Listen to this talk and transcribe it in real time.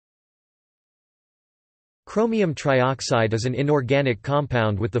Chromium trioxide is an inorganic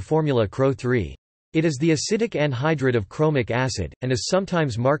compound with the formula Cro3. It is the acidic anhydride of chromic acid, and is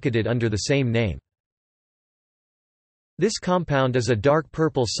sometimes marketed under the same name. This compound is a dark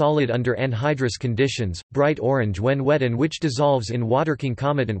purple solid under anhydrous conditions, bright orange when wet, and which dissolves in water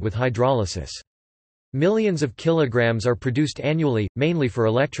concomitant with hydrolysis. Millions of kilograms are produced annually, mainly for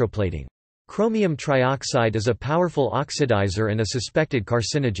electroplating. Chromium trioxide is a powerful oxidizer and a suspected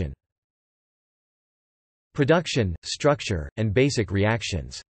carcinogen. Production, structure, and basic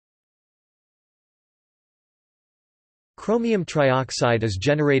reactions. Chromium trioxide is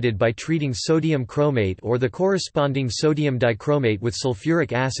generated by treating sodium chromate or the corresponding sodium dichromate with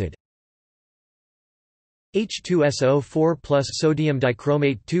sulfuric acid. H2SO4 plus sodium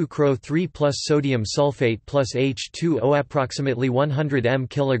dichromate 2-Cro3 plus sodium sulfate plus H2O. Approximately 100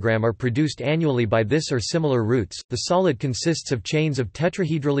 m/kg are produced annually by this or similar routes. The solid consists of chains of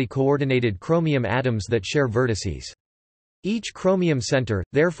tetrahedrally coordinated chromium atoms that share vertices. Each chromium center,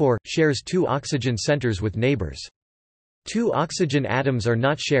 therefore, shares 2 oxygen centers with neighbors. 2 oxygen atoms are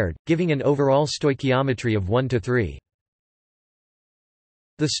not shared, giving an overall stoichiometry of 1:3.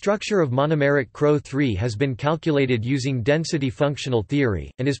 The structure of monomeric Cro3 has been calculated using density functional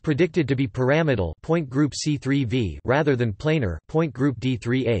theory, and is predicted to be pyramidal point group C3V rather than planar point group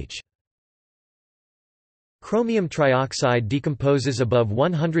D3H. Chromium trioxide decomposes above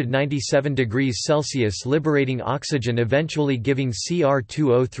 197 degrees Celsius, liberating oxygen, eventually giving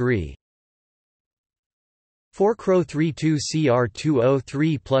Cr2O3. 4-Cro3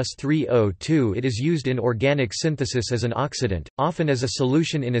 plus 3O2. It is used in organic synthesis as an oxidant, often as a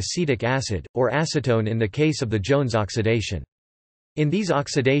solution in acetic acid, or acetone in the case of the Jones oxidation. In these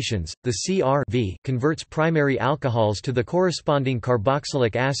oxidations, the Cr converts primary alcohols to the corresponding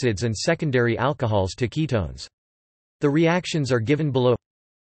carboxylic acids and secondary alcohols to ketones. The reactions are given below.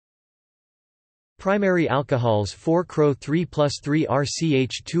 Primary alcohols 4-Cro3 plus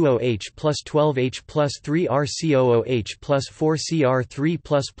 3-RCH2OH plus 12H plus 3-RCOOH plus 4-Cr3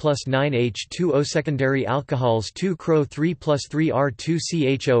 plus 9H2O. Secondary alcohols 2-Cro3 plus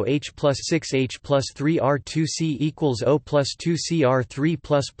 3-R2CHOH plus 6H plus 3-R2C equals O plus 2-Cr3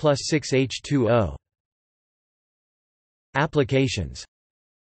 plus 6H2O. Applications.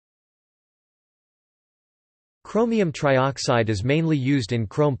 Chromium trioxide is mainly used in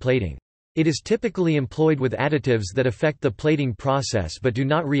chrome plating. It is typically employed with additives that affect the plating process but do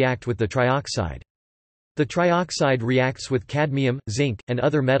not react with the trioxide. The trioxide reacts with cadmium, zinc, and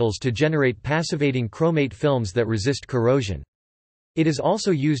other metals to generate passivating chromate films that resist corrosion. It is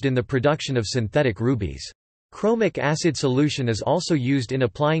also used in the production of synthetic rubies. Chromic acid solution is also used in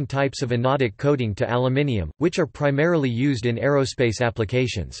applying types of anodic coating to aluminium, which are primarily used in aerospace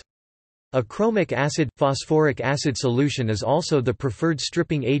applications. A chromic acid – phosphoric acid solution is also the preferred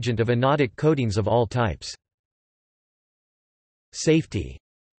stripping agent of anodic coatings of all types. Safety.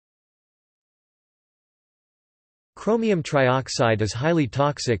 Chromium trioxide is highly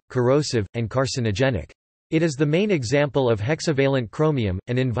toxic, corrosive, and carcinogenic. It is the main example of hexavalent chromium,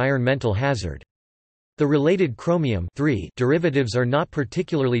 an environmental hazard. The related chromium derivatives are not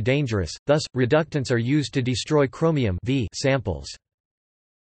particularly dangerous, thus, reductants are used to destroy chromium samples.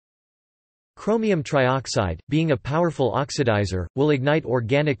 Chromium trioxide, being a powerful oxidizer, will ignite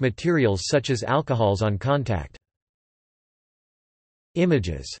organic materials such as alcohols on contact.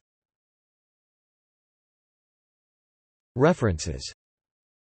 Images. References.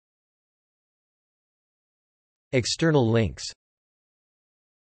 External links.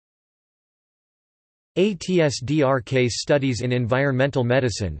 ATSDR Case Studies in Environmental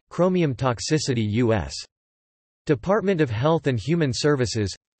Medicine, Chromium Toxicity U.S. Department of Health and Human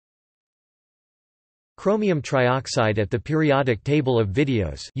Services. Chromium trioxide at the Periodic Table of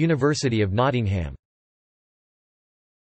Videos, University of Nottingham.